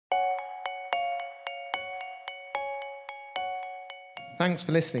Thanks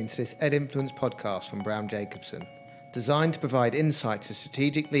for listening to this Ed Influence podcast from Brown Jacobson, designed to provide insight to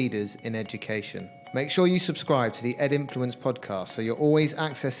strategic leaders in education. Make sure you subscribe to the Ed Influence podcast so you're always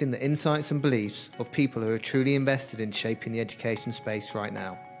accessing the insights and beliefs of people who are truly invested in shaping the education space right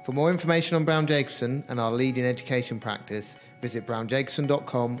now. For more information on Brown Jacobson and our leading education practice, visit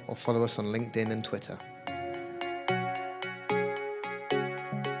brownjacobson.com or follow us on LinkedIn and Twitter.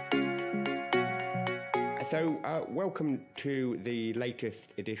 So, welcome to the latest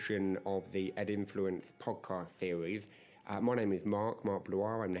edition of the Ed Influence podcast series. My name is Mark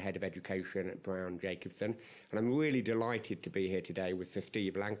Blois. I'm the Head of Education at Brown Jacobson, and I'm really delighted to be here today with Sir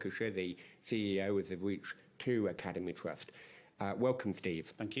Steve Lancashire, the CEO of the REAch2 Academy Trust. Welcome,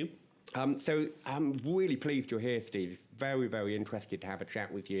 Steve. Thank you. So I'm really pleased you're here, Steve. Very, very interested to have a chat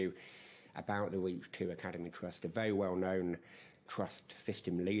with you about the REAch2 Academy Trust, a very well-known trust,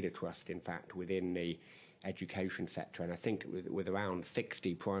 system leader trust, in fact, within the education sector. And I think with around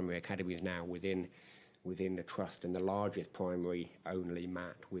 60 primary academies now within the trust, and the largest primary-only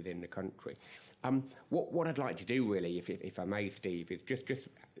MAT within the country. What I'd like to do, really, if I may, Steve, is just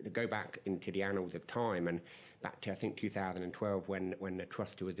go back into the annals of time and back to, I think, 2012 when the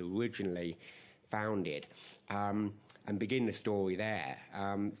trust was originally founded, and begin the story there.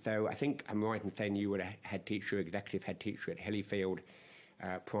 So I think I'm right in saying you were a executive head teacher at Hillyfield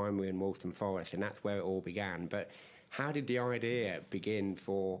Primary in Waltham Forest, and that's where it all began. But how did the idea begin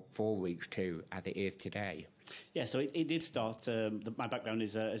for REAch2 as it is today? Yeah, so it did start. My background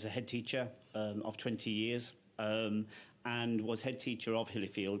is as a head teacher of 20 years, and was head teacher of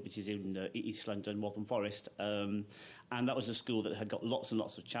Hillyfield, which is in East London, Waltham Forest. And that was a school that had got lots and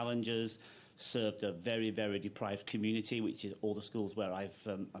lots of challenges, served a very, very deprived community, which is all the schools where I've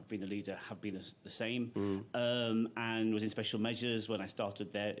been a leader have been the same, and was in special measures when I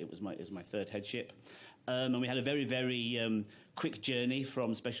started there. It was my third headship. And we had a very, very quick journey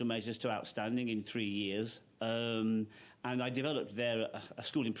from special measures to outstanding in 3 years. And I developed there a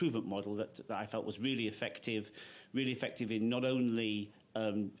school improvement model that I felt was really effective in not only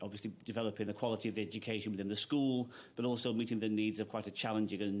obviously developing the quality of the education within the school, but also meeting the needs of quite a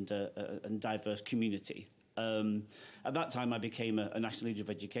challenging and diverse community. At that time, I became a national leader of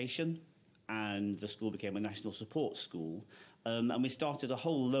education, and the school became a national support school. And we started a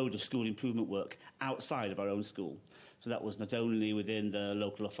whole load of school improvement work outside of our own school. So that was not only within the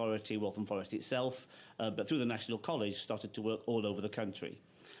local authority, Waltham Forest itself, but through the National College, started to work all over the country.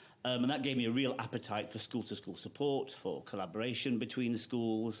 And that gave me a real appetite for school-to-school support, for collaboration between the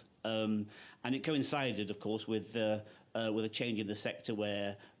schools. And it coincided, of course, with a change in the sector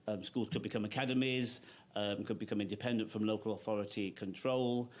where schools could become academies, could become independent from local authority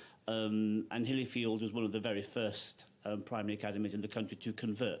control. And Hillyfield was one of the very first primary academies in the country to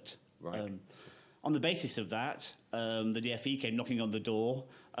convert. Right. On the basis of that, the DFE came knocking on the door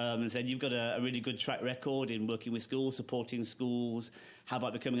and said, you've got a really good track record in working with schools, supporting schools. How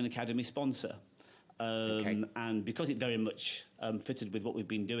about becoming an academy sponsor? Okay. And because it very much fitted with what we've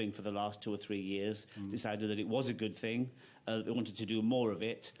been doing for the last 2 or 3 years, decided that it was a good thing. We wanted to do more of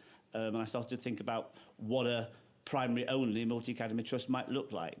it. And I started to think about what a primary-only multi-academy trust might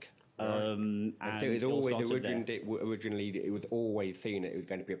look like. Right. And so it was always originally it was always seen that it was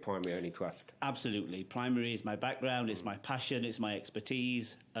going to be a primary-only trust. Absolutely. Primary is my background, it's my passion, it's my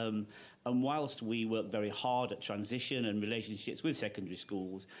expertise. And whilst we work very hard at transition and relationships with secondary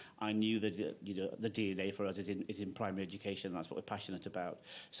schools, I knew that the DNA for us is in primary education, and that's what we're passionate about.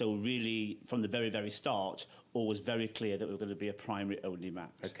 So really, from the very, very start, always very clear that we're going to be a primary-only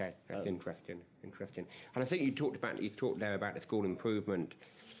MAT. Okay, that's interesting. And I think you've talked there about the school improvement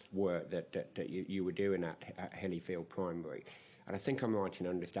work that you were doing at Hillyfield Primary, and I think I'm right in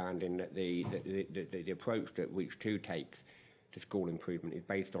understanding that the approach that REAch2 takes to school improvement is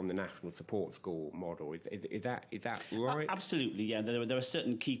based on the national support school model. Is that right? Absolutely, yeah. There are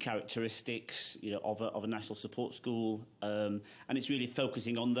certain key characteristics, of a national support school, and it's really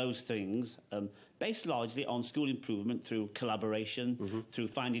focusing on those things, based largely on school improvement through collaboration, through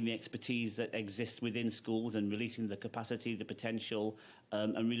finding the expertise that exists within schools and releasing the capacity, the potential,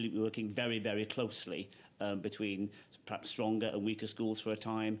 and really working very, very closely between perhaps stronger and weaker schools for a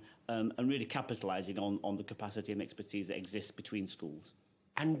time, and really capitalising on the capacity and expertise that exists between schools.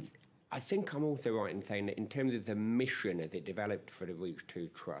 And I think I'm also right in saying that in terms of the mission as it developed for the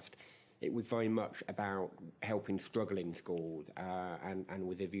REAch2 Trust, it was very much about helping struggling schools and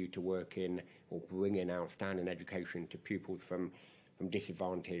with a view to working or bringing outstanding education to pupils from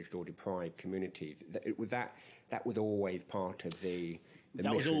disadvantaged or deprived communities. That was always part of the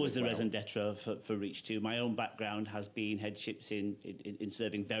That was always the raison d'etre for REAch2. My own background has been headships in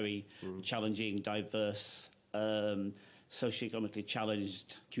serving very challenging, diverse socioeconomically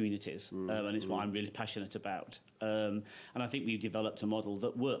challenged communities, and it's what I'm really passionate about. And I think we've developed a model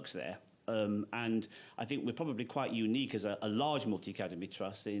that works there. And I think we're probably quite unique as a large multi-academy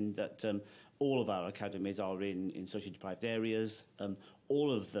trust in that all of our academies are in socially deprived areas.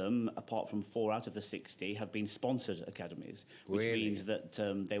 All of them, apart from 4 out of the 60, have been sponsored academies, which means that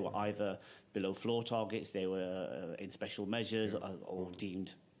they were either below floor targets, they were in special measures, or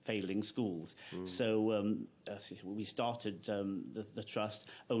deemed failing schools. So we started the trust,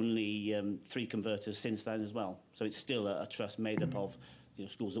 only 3 converters since then as well. So it's still a trust made up of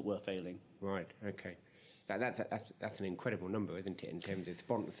schools that were failing. Right, okay. That's an incredible number, isn't it, in terms of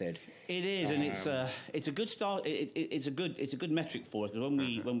sponsored? It is, and it's a good start. It's a good metric for us, because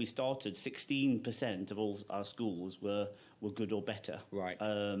when we started, 16% of all our schools were good or better. Right.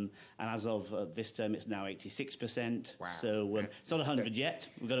 And as of this term, it's now 86%. Wow. So it's not 100 yet.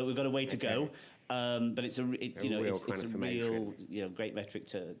 We've got a way to go. But it's a real great metric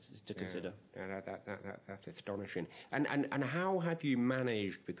to consider. That's astonishing. And how have you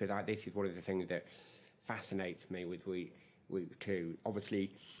managed? Because this is one of the things that fascinates me with REAch2.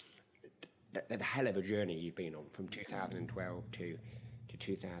 Obviously, the hell of a journey you've been on from 2012 to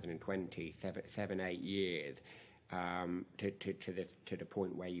 2020, 8 years, to the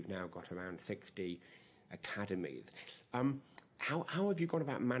point where you've now got around 60 academies. How have you gone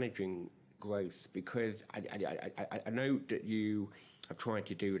about managing growth? Because I know that you have tried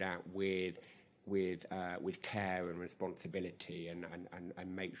to do that with care and responsibility, and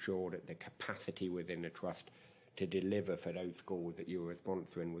make sure that the capacity within the trust to deliver for those schools that you were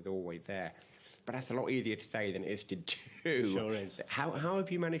sponsoring was always there. But that's a lot easier to say than it is to do. Sure is. How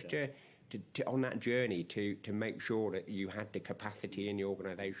have you managed to on that journey to make sure that you had the capacity in the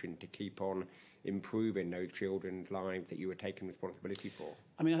organisation to keep on improving those children's lives that you were taking responsibility for?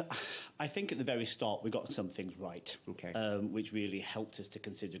 I mean, I think at the very start we got some things right, okay, which really helped us to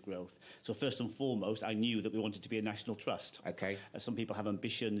consider growth. So first and foremost, I knew that we wanted to be a national trust. Okay. Some people have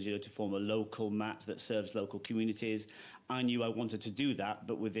ambitions, to form a local MAT that serves local communities. I knew I wanted to do that,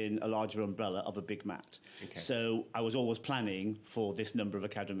 but within a larger umbrella of a big MAT. Okay. So I was always planning for this number of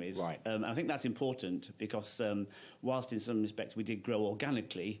academies. Right. And I think that's important because whilst in some respects we did grow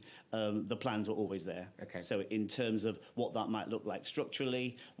organically, the plans were always there. Okay. So in terms of what that might look like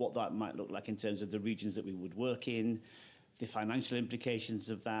structurally, what that might look like in terms of the regions that we would work in, the financial implications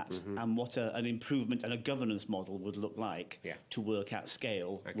of that, and what an improvement and a governance model would look like to work at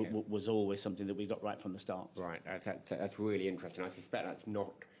scale, was always something that we got right from the start. Right, that's really interesting. I suspect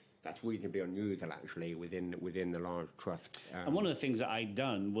that's reasonably unusual, actually, within the large trust. And one of the things that I'd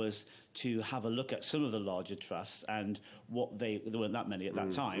done was to have a look at some of the larger trusts and there weren't that many at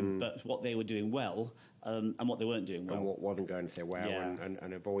that time, but what they were doing well, and what they weren't doing well. And what wasn't going so well,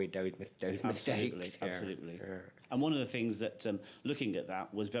 and avoid those mistakes. Absolutely. Yeah. And one of the things that, looking at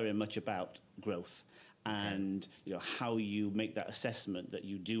that, was very much about growth. And how you make that assessment that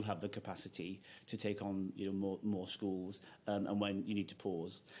you do have the capacity to take on more schools, and when you need to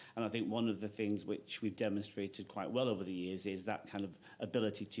pause. And I think one of the things which we've demonstrated quite well over the years is that kind of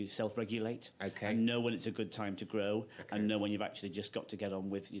ability to self-regulate, and know when it's a good time to grow, and know when you've actually just got to get on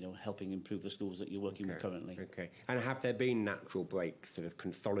with helping improve the schools that you're working with currently. Okay. And have there been natural breaks, sort of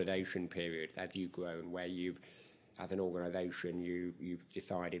consolidation periods as you've grown, where you've, as an organisation, you've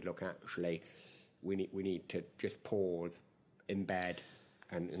decided, look, actually, we need to just pause, embed,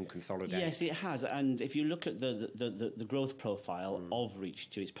 and consolidate? Yes, it has. And if you look at the growth profile of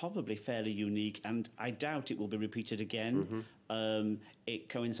REAch2, it's probably fairly unique, and I doubt it will be repeated again. It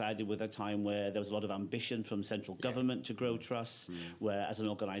coincided with a time where there was a lot of ambition from central government to grow trusts, where as an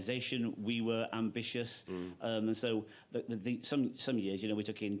organisation we were ambitious. And so some years, we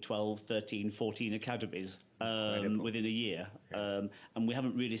took in 12, 13, 14 academies within a year. And we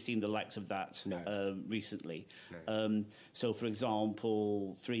haven't really seen the likes of that recently. No. So, for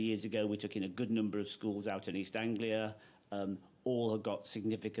example, 3 years ago we took in a good number of schools out in East Anglia. All have got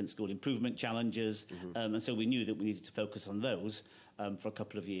significant school improvement challenges, and so we knew that we needed to focus on those for a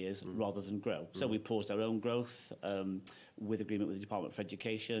couple of years rather than grow. So we paused our own growth with agreement with the Department for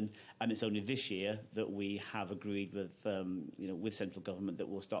Education, and it's only this year that we have agreed with with central government that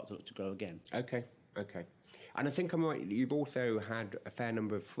we'll start to look to grow again. Okay. And I think I'm right, you've also had a fair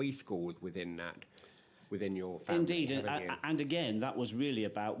number of free schools within your family. Indeed, and again, that was really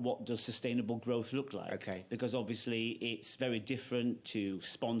about what does sustainable growth look like. Okay. Because obviously it's very different to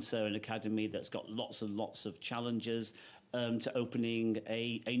sponsor an academy that's got lots and lots of challenges to opening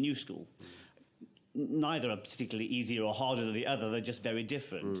a new school. neither are particularly easier or harder than the other. They're just very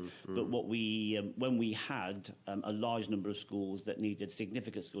different. But what we, when we had a large number of schools that needed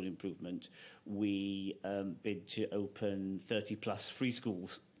significant school improvement, we bid to open 30-plus free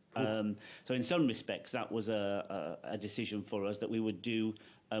schools. So in some respects, that was a decision for us that we would do.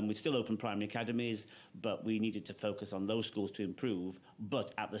 We'd still open primary academies, but we needed to focus on those schools to improve.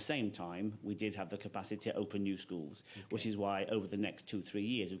 But at the same time, we did have the capacity to open new schools, which is why over the next 2-3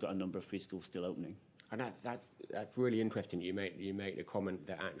 years, we've got a number of free schools still opening. And that's really interesting. You make the comment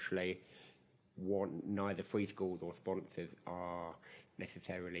that actually neither free schools or sponsors are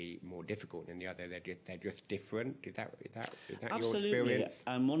necessarily more difficult than the other. They're just different. Is that Absolutely. Your experience?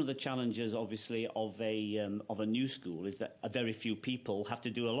 And one of the challenges, obviously, of a new school is that a very few people have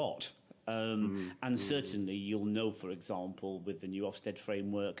to do a lot. And certainly you'll know, for example, with the new Ofsted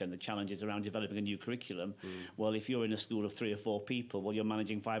framework and the challenges around developing a new curriculum, well, if you're in a school of 3 or 4 people, well, you're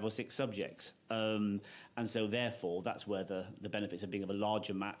managing 5 or 6 subjects. And so, therefore, that's where the benefits of being of a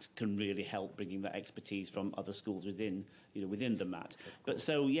larger MAT can really help bringing that expertise from other schools within the MAT. But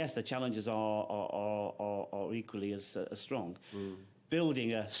so, yes, the challenges are equally as strong.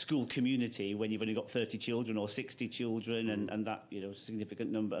 Building a school community when you've only got 30 children or 60 children and that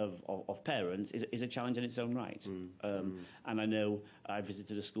significant number of parents is a challenge in its own right. And I know I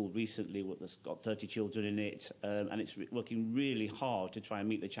visited a school recently that's got 30 children in it, and it's working really hard to try and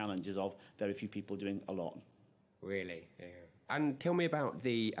meet the challenges of very few people doing a lot. Really, yeah. And tell me about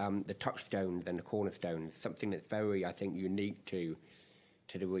the Touchstones and the Cornerstones, something that's very, I think, unique to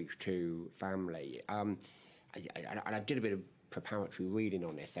the REAch2 family. I did a bit of preparatory reading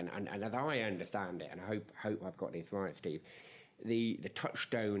on this, and as I understand it, and I hope I've got this right, Steve, the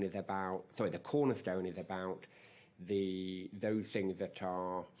Touchstone is about, the Cornerstone is about those things that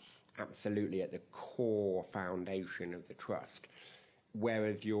are absolutely at the core foundation of the trust,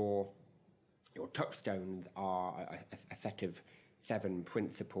 whereas your Touchstones are a set of 7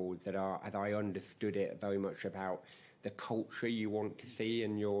 principles that are, as I understood it, very much about the culture you want to see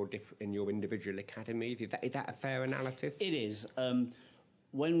in your individual academies. Is that a fair analysis? It is.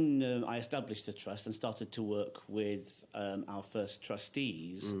 When I established the trust and started to work with our first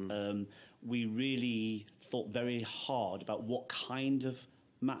trustees, we really thought very hard about what kind of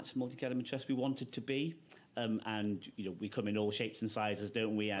MAT multi-academy trust we wanted to be. And we come in all shapes and sizes,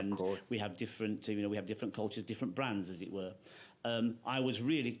 don't we? And we have different, we have different cultures, different brands, as it were. I was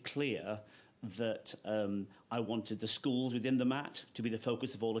really clear that I wanted the schools within the MAT to be the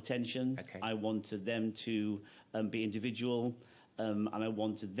focus of all attention. I wanted them to be individual, and I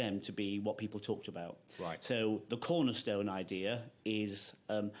wanted them to be what people talked about. Right. So the Cornerstone idea is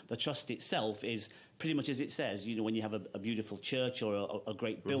the trust itself is pretty much as it says. When you have a beautiful church or a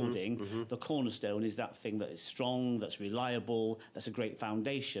great building, the Cornerstone is that thing that is strong, that's reliable, that's a great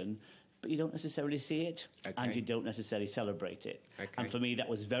foundation. But you don't necessarily see it, and you don't necessarily celebrate it. And for me, that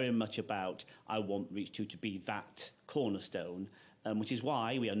was very much about, I want REAch2 to be that cornerstone, which is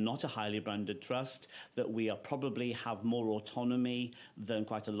why we are not a highly branded trust, that we are probably have more autonomy than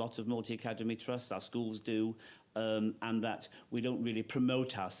quite a lot of multi-academy trusts, our schools do, and that we don't really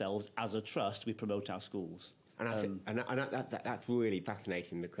promote ourselves as a trust, we promote our schools. And that's really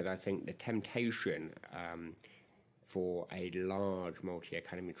fascinating, because I think the temptation for a large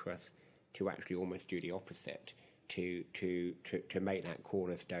multi-academy trust to actually almost do the opposite, to make that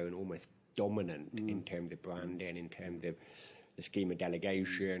cornerstone almost dominant in terms of branding, in terms of the scheme of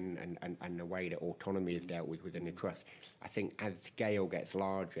delegation and the way that autonomy is dealt with within the trust. I think as scale gets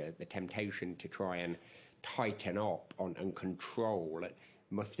larger, the temptation to try and tighten up on and control it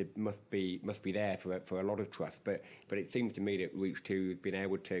must be there for a lot of trusts. But it seems to me that REAch2 has been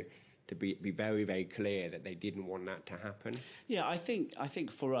able to be very, very clear that they didn't want that to happen. Yeah, I think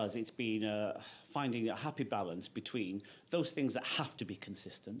for us it's been finding a happy balance between those things that have to be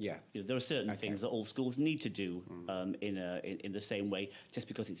consistent. Yeah. There are certain things that all schools need to do in the same way, just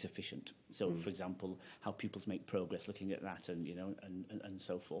because it's efficient. So, for example, how pupils make progress, looking at that, and and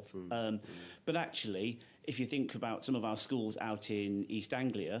so forth. But actually, if you think about some of our schools out in East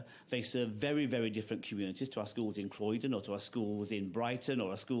Anglia, they serve very, very different communities to our schools in Croydon or to our schools in Brighton or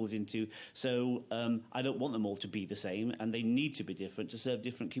our schools into... So I don't want them all to be the same, and they need to be different to serve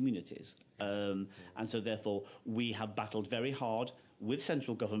different communities. And so, therefore, we have battled very hard with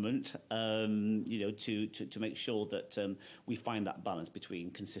central government, to make sure that we find that balance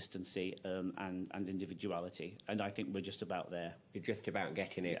between consistency and individuality. And I think we're just about there. You're just about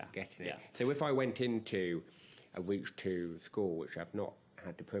getting it. Yeah. So if I went into a REAch2 school, which I've not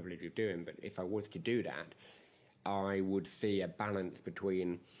had the privilege of doing, but if I was to do that, I would see a balance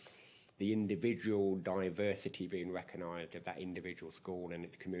between the individual diversity being recognised of that individual school and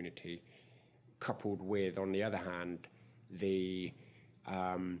its community, coupled with, on the other hand, the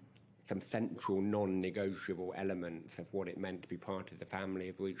some central non-negotiable elements of what it meant to be part of the family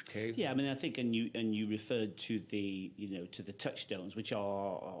of REAch2. Yeah, I mean, I think, and you referred to the to the touchstones, which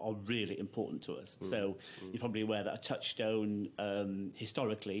are really important to us. So you're probably aware that a touchstone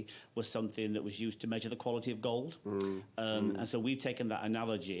historically was something that was used to measure the quality of gold, and so we've taken that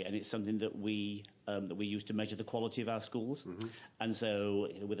analogy, and it's something that we use to measure the quality of our schools. And so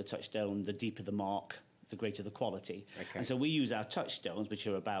with a touchstone, the deeper the mark, the greater the quality. Okay. And so we use our touchstones, which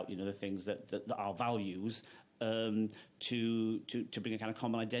are about the things that our values, to bring a kind of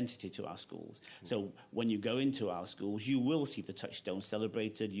common identity to our schools. So when you go into our schools, you will see the touchstones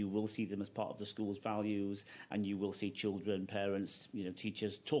celebrated, you will see them as part of the school's values, and you will see children, parents,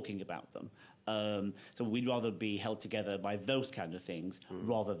 teachers talking about them. So we'd rather be held together by those kind of things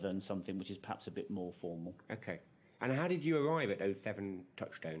rather than something which is perhaps a bit more formal. Okay. And how did you arrive at those 7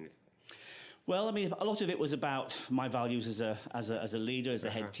 touchstones? Well, I mean, a lot of it was about my values as a leader, as a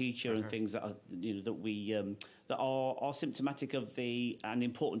head teacher, and things that are, that we that are symptomatic of and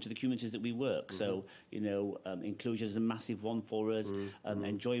important to the communities that we work. So, inclusion is a massive one for us,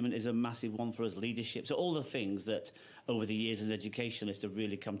 enjoyment is a massive one for us, leadership. So all the things that over the years as an educationalist have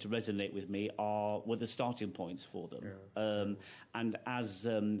really come to resonate with me were the starting points for them. Yeah. And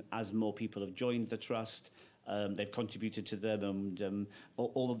as more people have joined the trust, they've contributed to them, and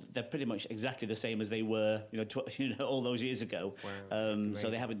they're pretty much exactly the same as they were, all those years ago. Wow, so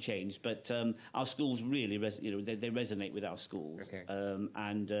they haven't changed. But our schools really, they resonate with our schools. Okay.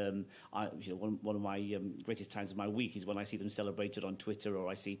 One of my greatest times of my week is when I see them celebrated on Twitter, or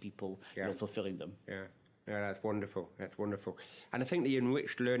I see people fulfilling them. Yeah. Yeah, that's wonderful. That's wonderful. And I think the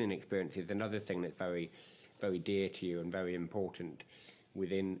enriched learning experience is another thing that's very, very dear to you and very important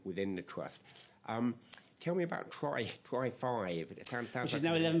within the trust. Tell me about Try 5. It sounds which is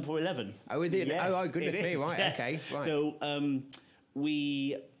now 11 for 11. Oh, is it? Yes, oh, goodness me! Right, yes. Okay, right. So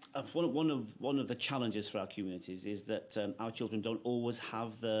we one of the challenges for our communities is that our children don't always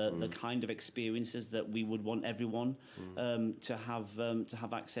have the kind of experiences that we would want everyone to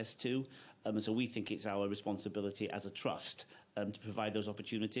have access to, and so we think it's our responsibility as a trust to provide those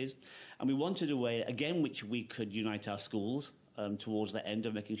opportunities, and we wanted a way again which we could unite our schools. Towards the end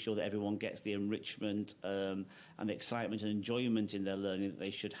of making sure that everyone gets the enrichment and the excitement and enjoyment in their learning that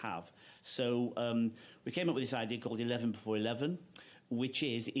they should have. So we came up with this idea called 11 before 11, which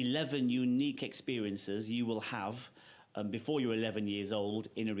is 11 unique experiences you will have before you're 11 years old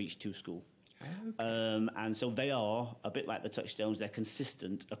in a REAch2 school. Okay. And so they are, a bit like the touchstones, they're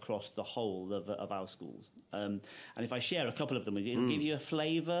consistent across the whole of our schools. And if I share a couple of them, it'll give you a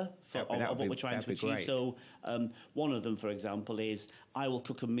flavour of what we're trying to achieve. Great. So one of them, for example, is I will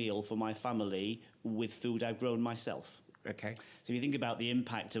cook a meal for my family with food I've grown myself. Okay. So if you think about the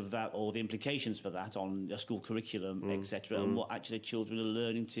impact of that or the implications for that on a school curriculum, etc., and what actually children are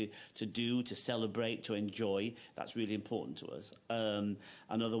learning to do, to celebrate, to enjoy, that's really important to us.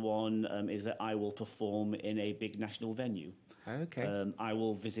 Another one is that I will perform in a big national venue. Okay. I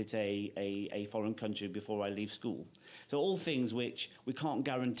will visit a foreign country before I leave school. So all things which we can't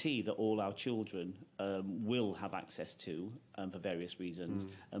guarantee that all our children will have access to for various reasons,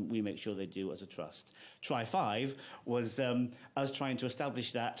 and we make sure they do as a trust. Try 5 was us trying to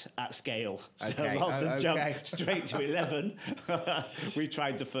establish that at scale. So rather than jump straight to 11, we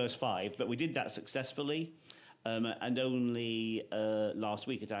tried the first 5, but we did that successfully. And only last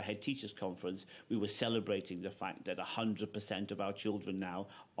week at our head teachers conference, we were celebrating the fact that 100% of our children now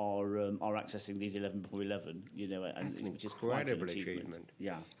are accessing these 11 before 11. That's an which is incredible quite an achievement.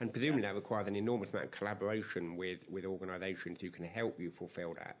 Yeah, and presumably that requires an enormous amount of collaboration with organisations who can help you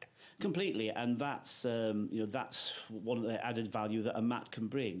fulfil that. Completely, and that's that's one of the added value that a MAT can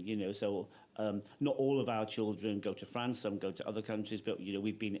bring. So. Not all of our children go to France, some go to other countries, but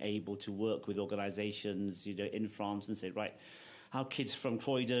we've been able to work with organisations in France and say, right, our kids from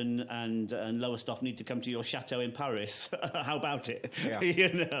Croydon and Lowestoft need to come to your chateau in Paris. How about it? Yeah.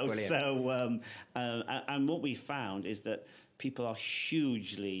 Brilliant. So and what we found is that people are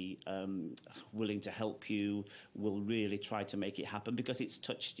hugely willing to help you, will really try to make it happen because it's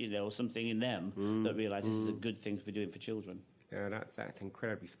touched something in them that realises this is a good thing to be doing for children. Yeah, that's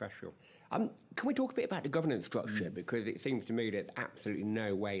incredibly special. Can we talk a bit about the governance structure? Because it seems to me that absolutely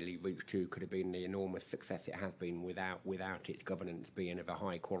no way REAch2 could have been the enormous success it has been without its governance being of a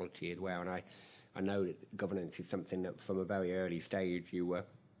high quality as well. And I know that governance is something that from a very early stage you were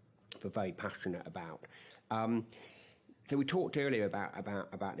very passionate about. So we talked earlier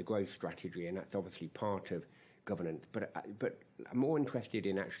about the growth strategy, and that's obviously part of governance. But I'm more interested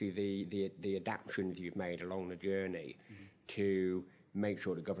in actually the adaptations you've made along the journey to make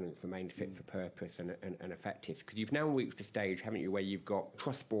sure the governance remains fit for purpose and effective. Because you've now reached a stage, haven't you, where you've got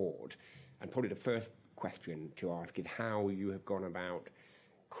trust board, and probably the first question to ask is how you have gone about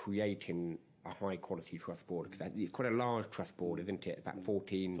creating a high-quality trust board, because it's quite a large trust board, isn't it? About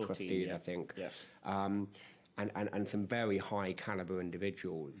 14 trustees, yeah. I think. Yes. And some very high-caliber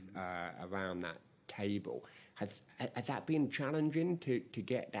individuals around that table. Has that been challenging to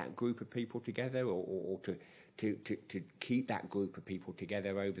get that group of people together, or to keep that group of people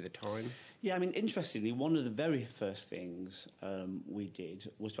together over the time? Yeah, I mean, interestingly, one of the very first things we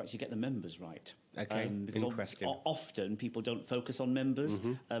did was to actually get the members right. Okay, because interesting. Often people don't focus on members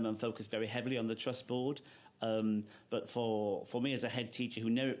and focus very heavily on the trust board. But for me as a head teacher who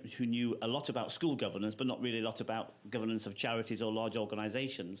knew a lot about school governance but not really a lot about governance of charities or large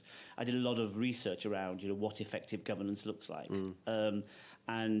organisations, I did a lot of research around what effective governance looks like.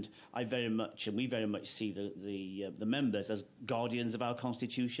 And we very much see the members as guardians of our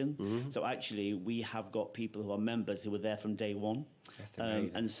constitution. So actually we have got people who are members who were there from day one.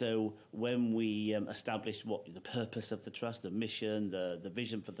 And so when we established what the purpose of the trust, the mission, the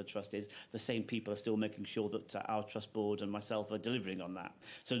vision for the trust is, the same people are still making sure that our trust board and myself are delivering on that.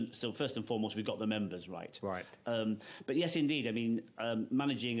 So first and foremost, we got the members right. Right. But yes, indeed, I mean,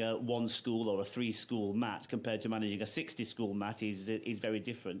 managing a 1 school or a 3 school MAT compared to managing a 60 school MAT is very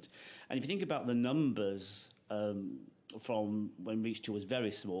different. And if you think about the numbers from when REAch2 was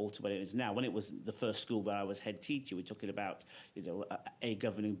very small to when it is now, when it was the first school where I was head teacher, we're talking about a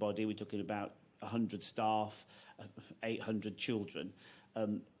governing body, we're talking about 100 staff, 800 children.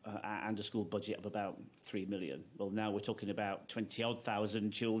 And a school budget of about 3 million. Well, now we're talking about 20-odd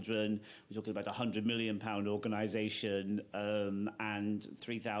thousand children, we're talking about a £100 million organisation and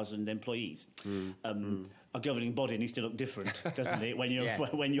 3,000 employees. A governing body needs to look different, doesn't it, when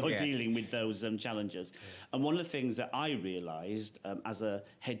you're dealing with those challenges. And one of the things that I realised as a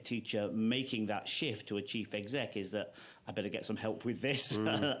head teacher making that shift to a chief exec is that I better get some help with this.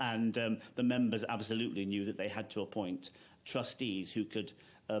 And the members absolutely knew that they had to appoint trustees who could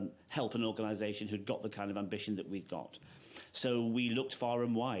help an organisation who'd got the kind of ambition that we'd got. So we looked far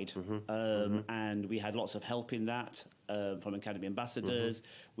and wide, and we had lots of help in that from Academy ambassadors.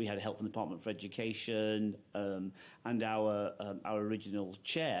 We had help from the Department for Education, and our original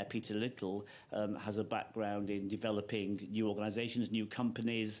chair, Peter Little, has a background in developing new organisations, new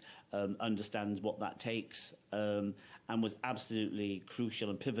companies, understands what that takes, and was absolutely crucial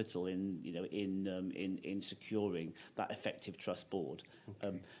and pivotal in securing that effective trust board.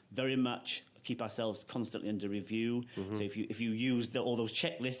 Very much keep ourselves constantly under review. So if you use all those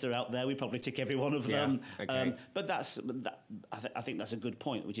checklists that are out there, we probably tick every one of them. Okay. But I think that's a good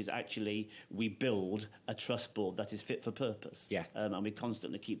point, which is actually we build a trust board that is fit for purpose. Yeah. And we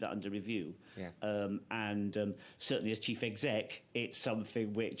constantly keep that under review. Yeah. And certainly as chief exec, it's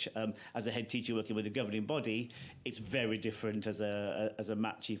something which, as a head teacher working with a governing body, it's very different as a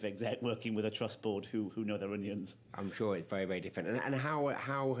MAT chief exec working with a trust board who know their onions. I'm sure it's very, very different. And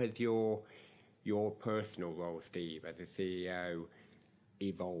how has your personal role, Steve, as a CEO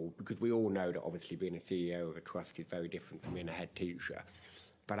evolved? Because we all know that obviously being a CEO of a trust is very different from being a head teacher.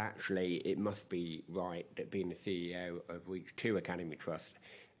 But actually, it must be right that being a CEO of REAch2 Academy Trust,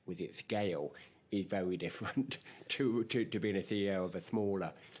 with its scale, is very different to being a CEO of a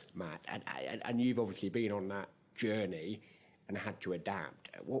smaller MAT. And you've obviously been on that journey and had to adapt.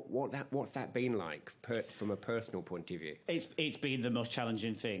 What's that been like from a personal point of view? It's been the most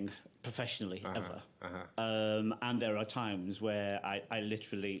challenging thing professionally ever. And there are times where I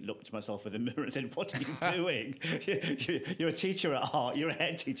literally looked at myself in the mirror and said, what are you doing? You're a teacher at heart, you're a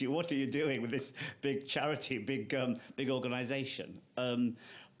head teacher, what are you doing with this big charity, big organisation?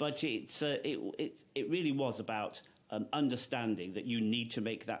 But it really was about understanding that you need to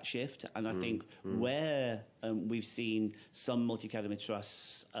make that shift. And I think where we've seen some multi-academy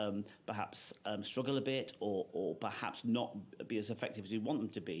trusts perhaps struggle a bit or perhaps not be as effective as we want them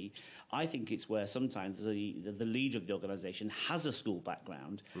to be, I think it's where sometimes the leader of the organisation has a school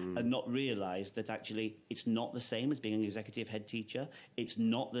background and not realised that actually it's not the same as being an executive head teacher. It's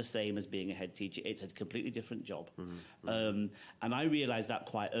not the same as being a head teacher. It's a completely different job. And I realised that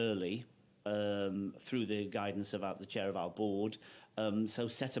quite early. Through the guidance of the chair of our board, so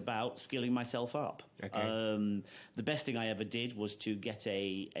set about skilling myself up. Okay. The best thing I ever did was to get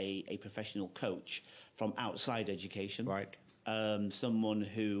a professional coach from outside education. Right. Someone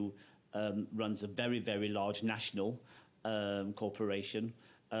who runs a very, very large national corporation,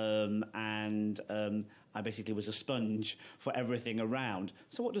 and I basically was a sponge for everything around.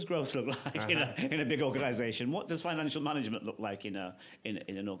 So what does growth look like in a big organisation? What does financial management look like in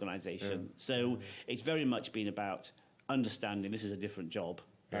an organisation? So it's very much been about understanding this is a different job.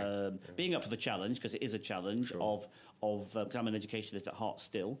 Being up for the challenge, because it is a challenge, Sure. because I'm an educationalist at heart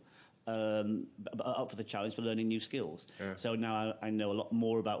still, but up for the challenge for learning new skills. Yeah. So now I know a lot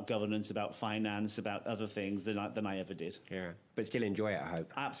more about governance, about finance, about other things than I ever did. Yeah, but still enjoy it, I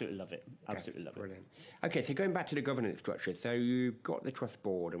hope. Absolutely love it. Absolutely love it. Brilliant. Okay, so going back to the governance structure, so you've got the trust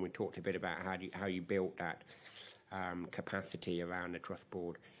board, and we talked a bit about how you built that capacity around the trust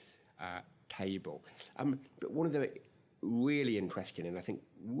board table. But one of the really interesting and I think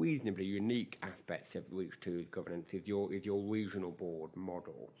reasonably unique aspects of REAch2's governance is your regional board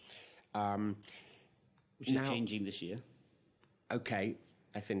model, which is changing this year. Okay,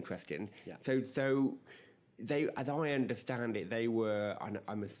 that's interesting. Yeah. So they, as I understand it, they were,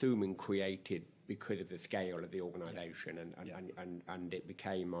 I'm assuming, created because of the scale of the organisation, and it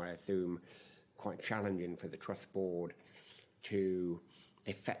became, I assume, quite challenging for the trust board to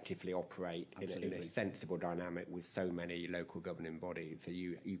effectively operate in a sensible dynamic with so many local governing bodies. So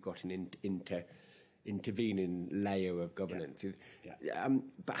you've got an intervening layer of governance. Yeah.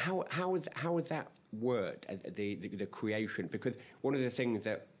 But how has that worked, the creation? Because one of the things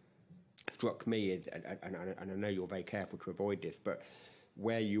that struck me is, and I know you're very careful to avoid this, but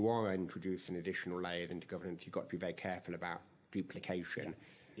where you are introducing additional layers into governance, you've got to be very careful about duplication.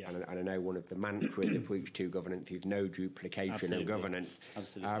 Yeah. And I know one of the mantras of REAch2 governance is no duplication of governance.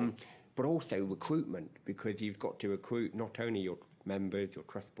 Absolutely. But also recruitment, because you've got to recruit not only your members, your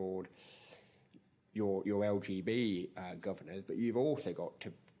trust board, your LGB governors, but you've also got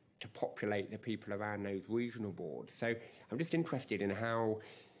to populate the people around those regional boards. So I'm just interested in how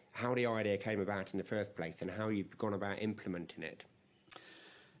the idea came about in the first place and how you've gone about implementing it.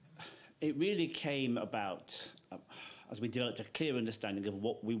 It really came about as we developed a clear understanding of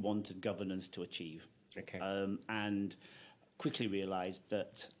what we wanted governance to achieve. Okay. And quickly realised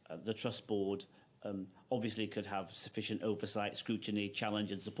that the trust board obviously could have sufficient oversight, scrutiny,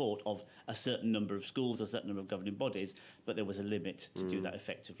 challenge and support of a certain number of schools, a certain number of governing bodies, but there was a limit to do that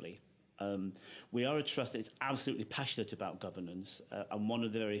effectively. We are a trust that's absolutely passionate about governance, and one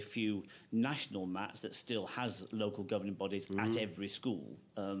of the very few national MATs that still has local governing bodies at every school,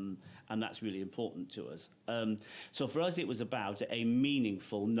 and that's really important to us. So for us, it was about a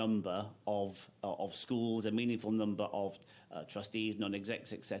meaningful number of schools, a meaningful number of trustees,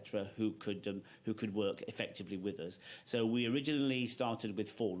 non-execs, etc., who could work effectively with us. So we originally started with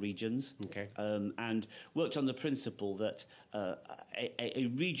 4 regions, and worked on the principle that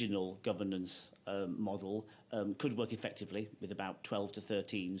a regional governance model could work effectively with about 12 to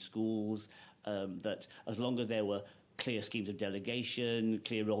 13 schools, that as long as there were clear schemes of delegation,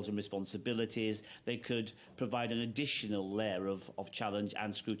 clear roles and responsibilities, they could provide an additional layer of challenge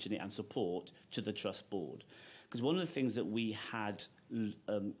and scrutiny and support to the trust board. Because one of the things that we had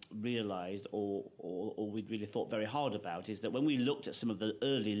realised or we'd really thought very hard about is that when we looked at some of the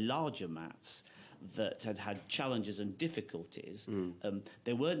early larger MATs that had challenges and difficulties,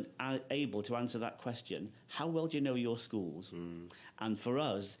 they weren't able to answer that question, how well do you know your schools? And for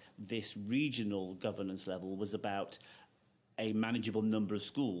us, this regional governance level was about a manageable number of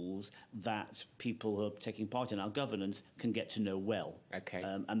schools that people who are taking part in our governance can get to know well.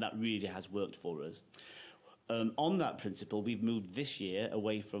 And that really has worked for us. On that principle, we've moved this year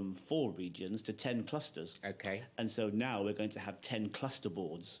away from 4 regions to 10 clusters. And so now we're going to have 10 cluster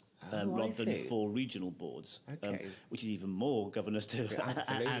boards rather than 4 regional boards, which is even more governors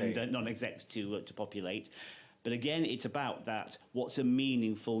and non-execs to populate. But again, it's about that, what's a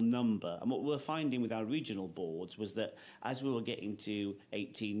meaningful number? And what we're finding with our regional boards was that as we were getting to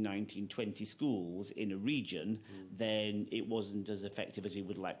 18, 19, 20 schools in a region, then it wasn't as effective as we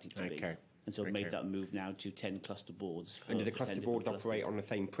would like it to be. And so we made that move now to 10 cluster boards. And do the cluster boards operate on the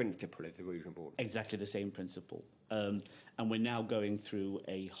same principle as the regional board? Exactly the same principle. And we're now going through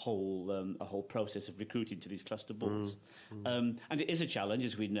a whole process of recruiting to these cluster boards. And it is a challenge,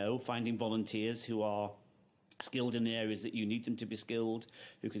 as we know, finding volunteers who are skilled in the areas that you need them to be skilled,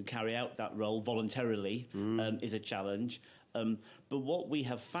 who can carry out that role voluntarily, is a challenge. But what we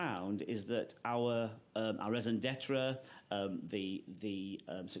have found is that our raison d'etre, the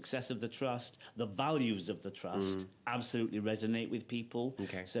success of the trust, the values of the trust absolutely resonate with people.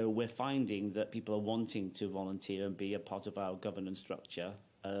 So we're finding that people are wanting to volunteer and be a part of our governance structure,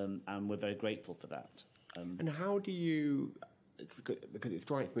 and we're very grateful for that. And how do you, because it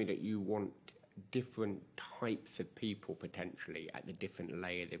strikes me that you want different types of people potentially at the different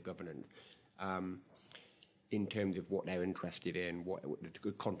layers of governance, in terms of what they're interested in, what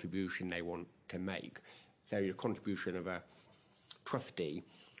the contribution they want to make. So the contribution of a trustee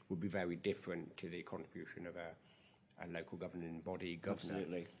would be very different to the contribution of a local governing body governor,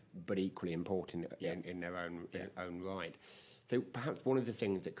 Absolutely. but equally important in their own right. So perhaps one of the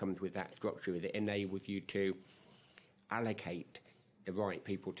things that comes with that structure is it enables you to allocate the right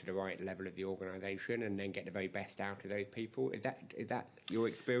people to the right level of the organisation and then get the very best out of those people. Is that your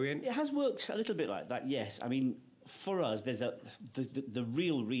experience? It has worked a little bit like that, yes. I mean, for us, there's the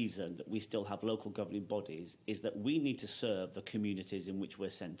real reason that we still have local governing bodies is that we need to serve the communities in which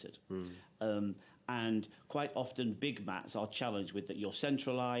we're centred. And quite often big mats are challenged with that you're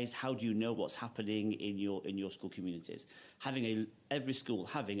centralised. How do you know what's happening in your school communities? Every school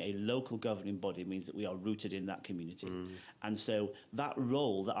having a local governing body means that we are rooted in that community. And so that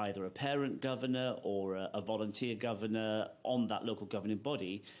role that either a parent governor or a volunteer governor on that local governing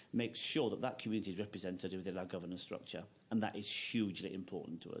body makes sure that that community is represented within our governance structure. And that is hugely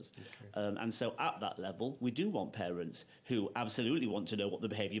important to us. Okay. And so at that level, we do want parents who absolutely want to know what the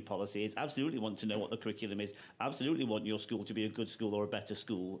behaviour policy is, absolutely want to know what the curriculum is, absolutely want your school to be a good school or a better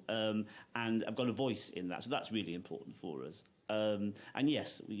school, and have got a voice in that. So that's really important for us. And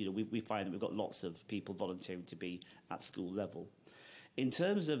yes, we find that we've got lots of people volunteering to be at school level. In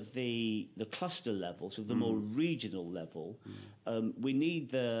terms of the cluster level, so the more regional level, we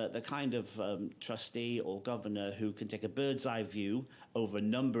need the kind of trustee or governor who can take a bird's eye view over a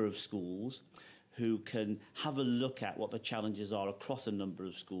number of schools, who can have a look at what the challenges are across a number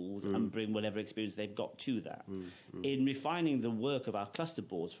of schools and bring whatever experience they've got to that. In refining the work of our cluster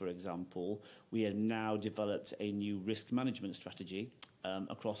boards, for example, we have now developed a new risk management strategy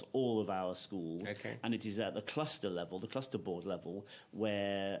across all of our schools. Okay. And it is at the cluster level, the cluster board level,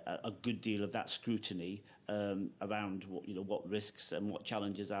 where a good deal of that scrutiny around what risks and what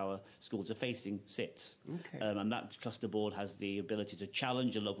challenges our schools are facing sits. Okay. And that cluster board has the ability to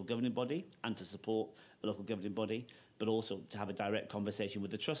challenge a local governing body and to support a local governing body, but also to have a direct conversation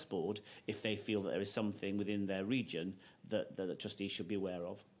with the trust board if they feel that there is something within their region that the trustees should be aware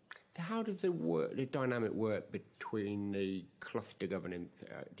of. How does the dynamic work between the cluster governing,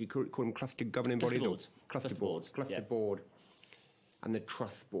 do you call them cluster governing bodies? Cluster board and the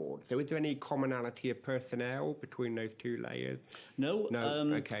trust board. So is there any commonality of personnel between those two layers? No.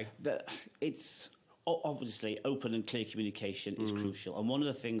 Okay. It's obviously open and clear communication is crucial. And one of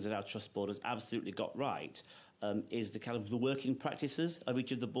the things that our trust board has absolutely got right is the kind of the working practices of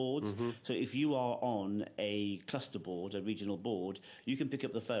each of the boards. So if you are on a cluster board, a regional board, you can pick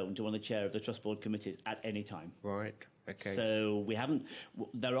up the phone to one of the chair of the trust board committees at any time. Right. Okay. So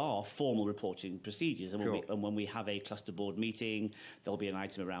there are formal reporting procedures, and when we have a cluster board meeting, there'll be an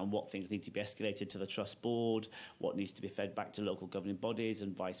item around what things need to be escalated to the trust board, what needs to be fed back to local governing bodies,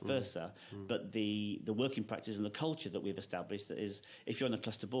 and vice versa. But the working practice and the culture that we've established that is, if you're on a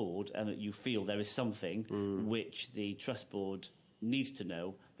cluster board and that you feel there is something which the trust board needs to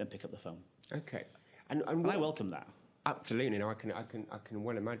know, then pick up the phone. Okay. And I welcome that. Absolutely, no, I can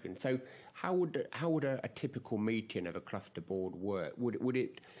well imagine. So, how would a typical meeting of a cluster board work? Would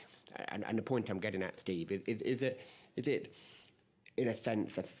it? And the point I'm getting at, Steve, is it in a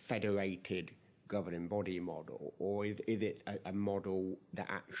sense a federated governing body model, or is it a model that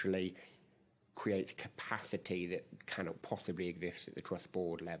actually creates capacity that cannot possibly exist at the trust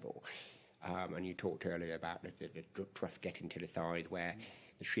board level? And you talked earlier about the trust getting to the size where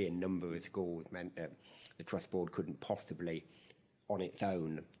the sheer number of schools meant that the trust board couldn't possibly, on its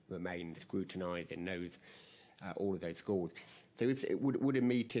own, remain scrutinising all of those schools. So would a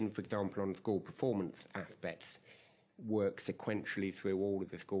meeting, for example, on school performance aspects work sequentially through all of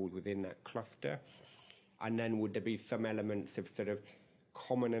the schools within that cluster? And then would there be some elements of sort of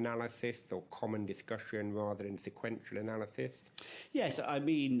common analysis or common discussion rather than sequential analysis? Yes, I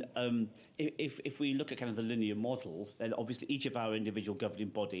mean, if we look at kind of the linear model, then obviously each of our individual governing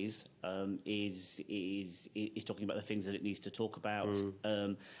bodies is talking about the things that it needs to talk about,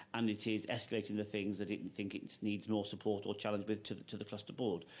 and it is escalating the things that it think it needs more support or challenge with to the cluster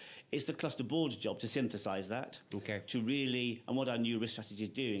board. It's the cluster board's job to synthesise that, to really, and what our new risk strategy is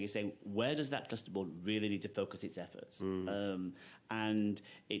doing is saying, where does that cluster board really need to focus its efforts? And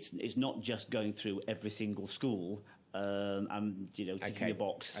it's not just going through every single school and ticking a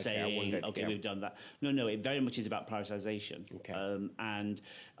box saying, we've done that. No, it very much is about prioritisation. And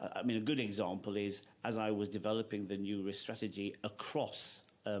I mean, a good example is, as I was developing the new risk strategy across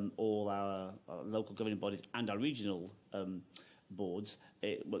all our local governing bodies and our regional boards,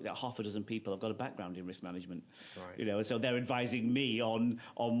 half a dozen people have got a background in risk management, right. So they're advising me on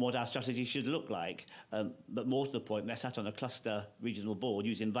what our strategy should look like. But more to the point, they're sat on a cluster regional board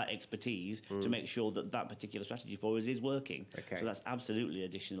using that expertise to make sure that particular strategy for us is working. So that's absolutely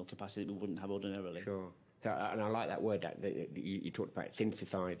additional capacity that we wouldn't have ordinarily. Sure. So, and I like that word that you talked about,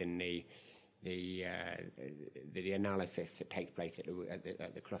 synthesising the analysis that takes place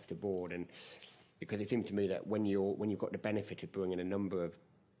at the cluster board, and because it seems to me that when you've got the benefit of bringing a number of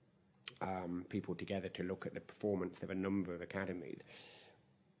people together to look at the performance of a number of academies,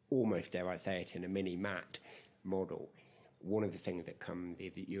 almost, dare I say it, in a mini-MAT model, one of the things that comes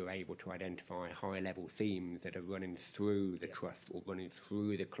is that you're able to identify high-level themes that are running through the trust or running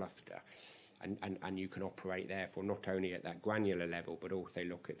through the cluster, and you can operate, therefore, not only at that granular level, but also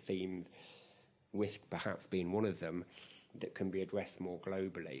look at themes, risk perhaps being one of them, that can be addressed more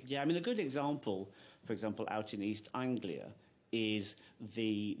globally. Yeah, I mean, a good example, for example, out in East Anglia, is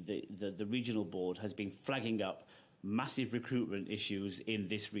the regional board has been flagging up massive recruitment issues in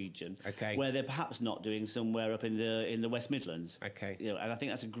this region, where they're perhaps not doing somewhere up in the West Midlands. And I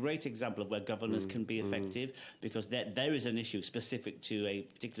think that's a great example of where governance can be effective, because there is an issue specific to a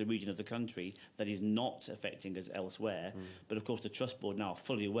particular region of the country that is not affecting us elsewhere. But of course, the Trust Board now are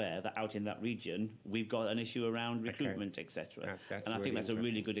fully aware that out in that region we've got an issue around recruitment, etc. And I think that's a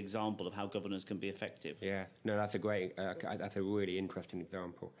really good example of how governance can be effective. Yeah, no, that's a great, that's a really interesting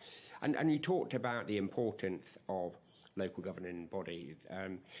example. And you talked about the importance of local governing bodies,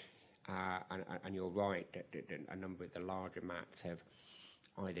 and you're right that a number of the larger MATs have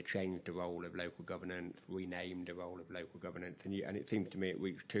either changed the role of local governance, renamed the role of local governance, and it seems to me at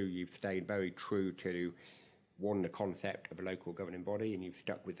REAch2 you've stayed very true to, one, the concept of a local governing body, and you've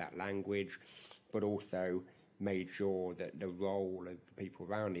stuck with that language, but also made sure that the role of the people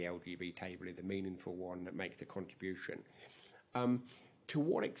around the LGB table is a meaningful one that makes a contribution. To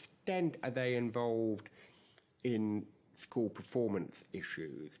what extent are they involved in school performance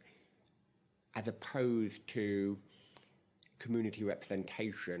issues as opposed to community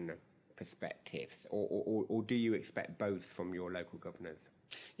representation perspectives, or do you expect both from your local governors?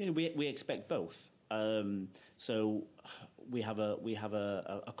 You know, we expect both. So we have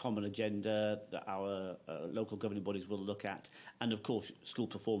a common agenda that our local governing bodies will look at, and of course school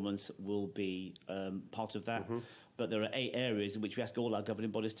performance will be part of that. But there are 8 areas in which we ask all our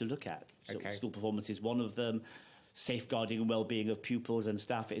governing bodies to look at. So school performance is one of them. Safeguarding and well-being of pupils and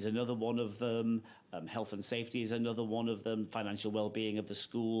staff is another one of them. Health and safety is another one of them. Financial well-being of the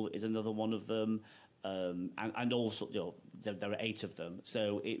school is another one of them. And also, you know, there are 8 of them.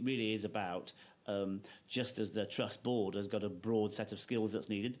 So it really is about, just as the Trust Board has got a broad set of skills that's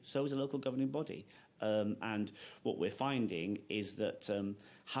needed, so is a local governing body. And what we're finding is that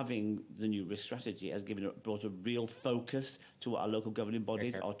having the new risk strategy has brought a real focus to what our local governing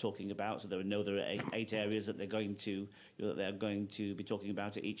bodies are talking about. So there are 8 areas that they're going to be talking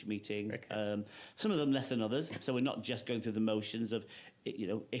about at each meeting. Some of them less than others. So we're not just going through the motions of, you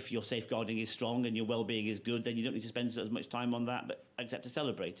know, if your safeguarding is strong and your well-being is good, then you don't need to spend as much time on that, but except to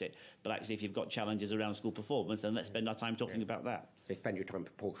celebrate it. But actually, if you've got challenges around school performance, then let's spend our time talking about that. So spend your time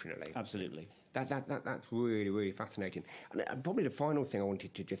proportionately. Absolutely. That's really, really fascinating. And probably the final thing I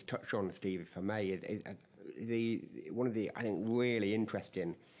wanted to just touch on, Steve, if I may, is one of the, I think, really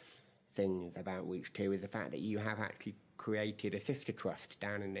interesting things about REAch2 is the fact that you have actually created a sister trust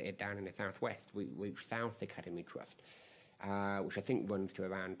down in the southwest, REAch South Academy Trust, which I think runs to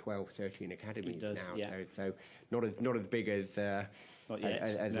around 12, 13 academies now. Yeah. So not as big as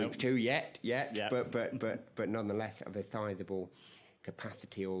REAch2 yet, but nonetheless of a sizable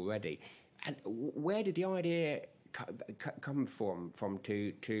capacity already. And where did the idea come from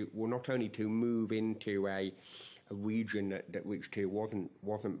to well, not only to move into a region that REAch2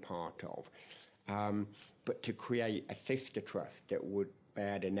 wasn't part of, but to create a sister trust that would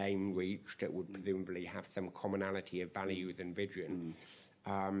bear the name REAch, that would presumably have some commonality of values and vision.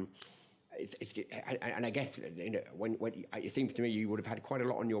 And I guess, you know, when it seems to me you would have had quite a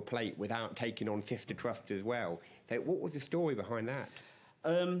lot on your plate without taking on sister trusts as well. So what was the story behind that?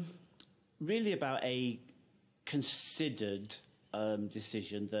 Really about a considered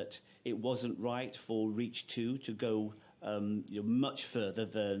decision that it wasn't right for REAch2 to go much further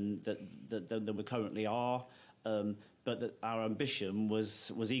than we currently are, but that our ambition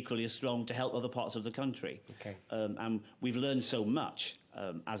was equally as strong to help other parts of the country. And we've learned so much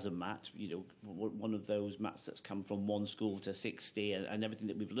as a MAT. You know, one of those MATs that's come from 1 school to 60, and everything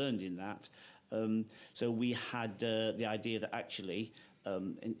that we've learned in that. So we had the idea that actually,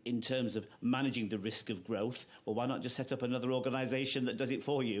 in terms of managing the risk of growth, well, why not just set up another organisation that does it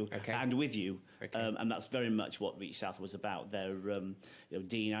for you and with you? And that's very much what REAch South was about. There,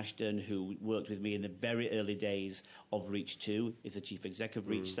 Dean Ashton, who worked with me in the very early days of REAch2, is the chief exec of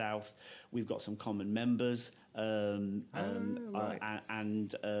REAch South. We've got some common members Right. And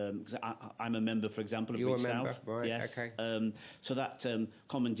because I'm a member, for example, of You're REAch a member, South. right, Yes. okay. So that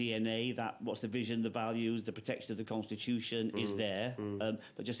common DNA, that what's the vision, the values, the protection of the Constitution is there,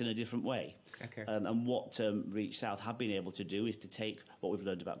 but just in a different way. Okay. And what REAch South have been able to do is to take what we've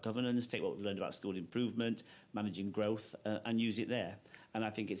learned about governance, take what we've learned about school improvement, managing growth, and use it there. And I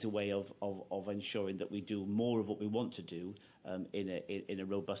think it's a way of ensuring that we do more of what we want to do in a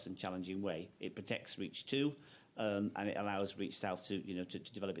robust and challenging way. It protects REAch2, and it allows REAch South to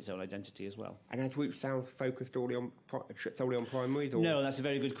develop its own identity as well. And has REAch South focused solely on primaries? Or? No, that's a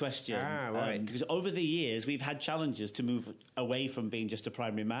very good question. Right. Because over the years, we've had challenges to move away from being just a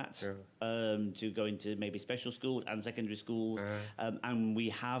primary mat to go into maybe special schools and secondary schools. And we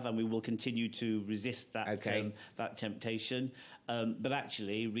have, and we will continue to resist that that temptation. But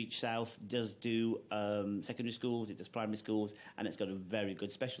actually, REAch South does do secondary schools, it does primary schools, and it's got a very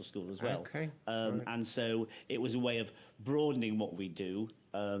good special school as well. Okay. And so it was a way of broadening what we do,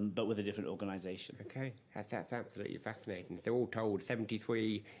 but with a different organisation. Okay, that's absolutely fascinating. They're all told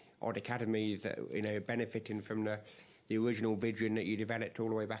 73 odd academies that benefiting from the original vision that you developed all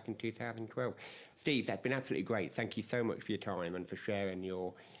the way back in 2012. Steve, that's been absolutely great. Thank you so much for your time and for sharing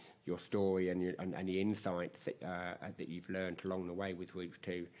your story and the insights that you've learned along the way with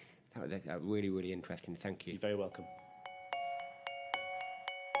REAch2. That's really, really interesting. Thank you. You're very welcome.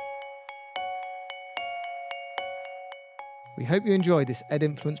 We hope you enjoyed this Ed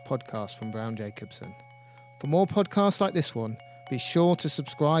Influence podcast from Brown Jacobson. For more podcasts like this one, be sure to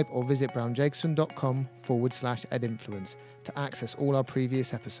subscribe or visit brownjacobson.com/edinfluence to access all our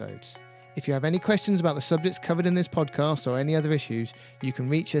previous episodes. If you have any questions about the subjects covered in this podcast or any other issues, you can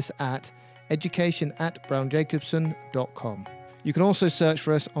reach us at education@brownjacobson.com. You can also search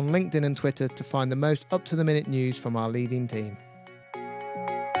for us on LinkedIn and Twitter to find the most up-to-the-minute news from our leading team.